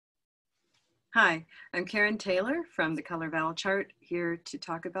Hi, I'm Karen Taylor from the Color Vowel Chart, here to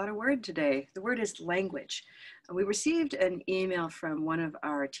talk about a word today. The word is language. We received an email from one of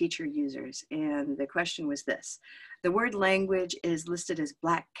our teacher users, and the question was this. The word language is listed as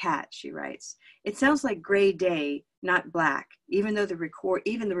black cat, she writes. It sounds like gray day, not black, even though the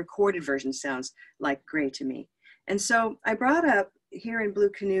recorded version sounds like gray to me. And so I brought up here in Blue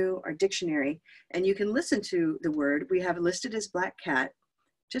Canoe our dictionary, and you can listen to the word. We have it listed as black cat.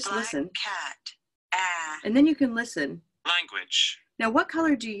 Just Black listen. cat. And then you can listen. Language. Now, what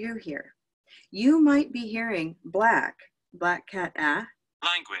color do you hear? You might be hearing black, black cat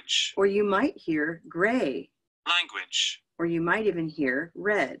Language. or you might hear gray, Language. or you might even hear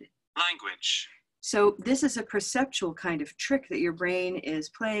red. Language. So this is a perceptual kind of trick that your brain is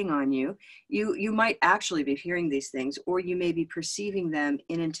playing on you. You might actually be hearing these things, or you may be perceiving them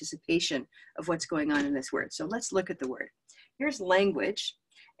in anticipation of what's going on in this word. So let's look at the word. Here's language.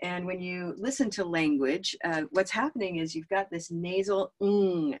 And when you listen to language, what's happening is you've got this nasal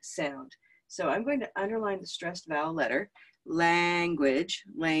ng sound. So I'm going to underline the stressed vowel letter, language,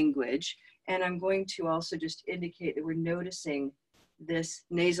 language. And I'm going to also just indicate that we're noticing this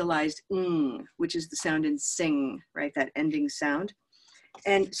nasalized ng, which is the sound in sing, right? That ending sound.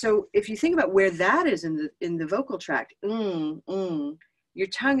 And so if you think about where that is in the vocal tract, your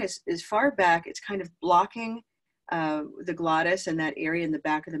tongue is far back. It's kind of blocking the glottis and that area in the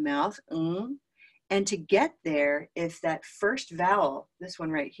back of the mouth. And to get there, if that first vowel, this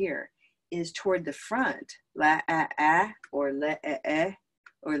one right here, is toward the front, la a or le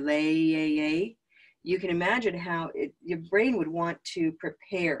or le you can imagine how your brain would want to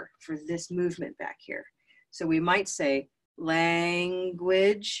prepare for this movement back here. So we might say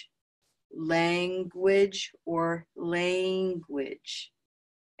language, language, or language.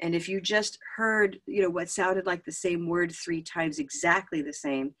 And if you just heard, what sounded like the same word 3 times exactly the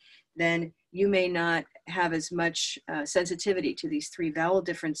same, then you may not have as much sensitivity to these 3 vowel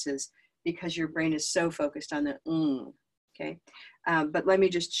differences because your brain is so focused on the okay? But let me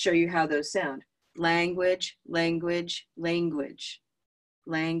just show you how those sound. Language, language, language.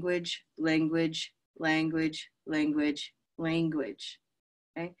 Language, language, language, language, language.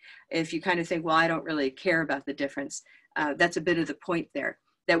 Okay? If you kind of think, well, I don't really care about the difference, that's a bit of the point there.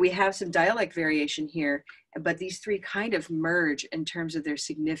 That we have some dialect variation here, but these 3 kind of merge in terms of their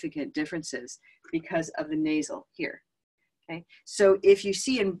significant differences because of the nasal here. Okay, so if you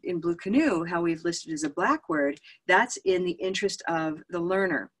see in Blue Canoe how we've listed as a black word, that's in the interest of the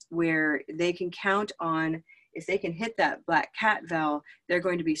learner, where they can count on, if they can hit that black cat vowel, they're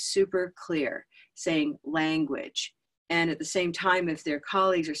going to be super clear, saying language. And at the same time, if their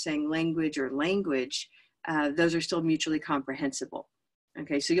colleagues are saying language or language, those are still mutually comprehensible.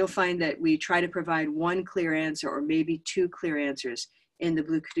 Okay, so you'll find that we try to provide 1 clear answer or maybe 2 clear answers in the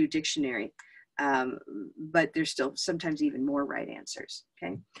Blue Canoe dictionary, but there's still sometimes even more right answers,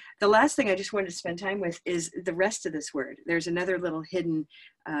 okay? The last thing I just wanted to spend time with is the rest of this word. There's another little hidden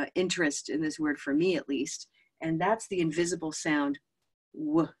interest in this word, for me at least, and that's the invisible sound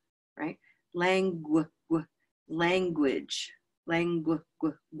w, right? Language, language, language,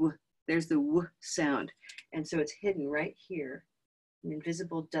 there's the w sound, and so it's hidden right here. An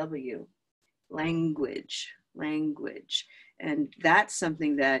invisible W, language, language. And that's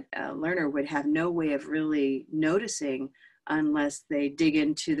something that a learner would have no way of really noticing unless they dig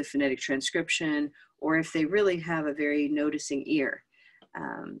into the phonetic transcription or if they really have a very noticing ear.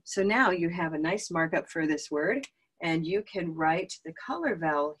 So now you have a nice markup for this word, and you can write the color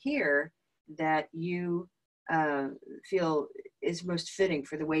vowel here that you feel is most fitting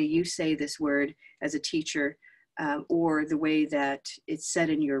for the way you say this word as a teacher, or the way that it's said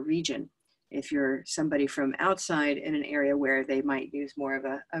in your region. If you're somebody from outside in an area where they might use more of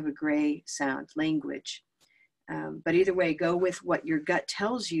a gray sound, language. But either way, go with what your gut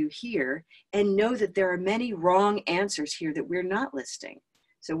tells you here, and know that there are many wrong answers here that we're not listing.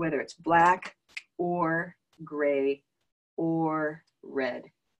 So whether it's black or gray or red,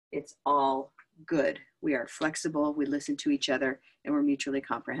 it's all good. We are flexible, we listen to each other, and we're mutually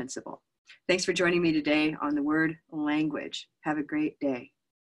comprehensible. Thanks for joining me today on the word language. Have a great day.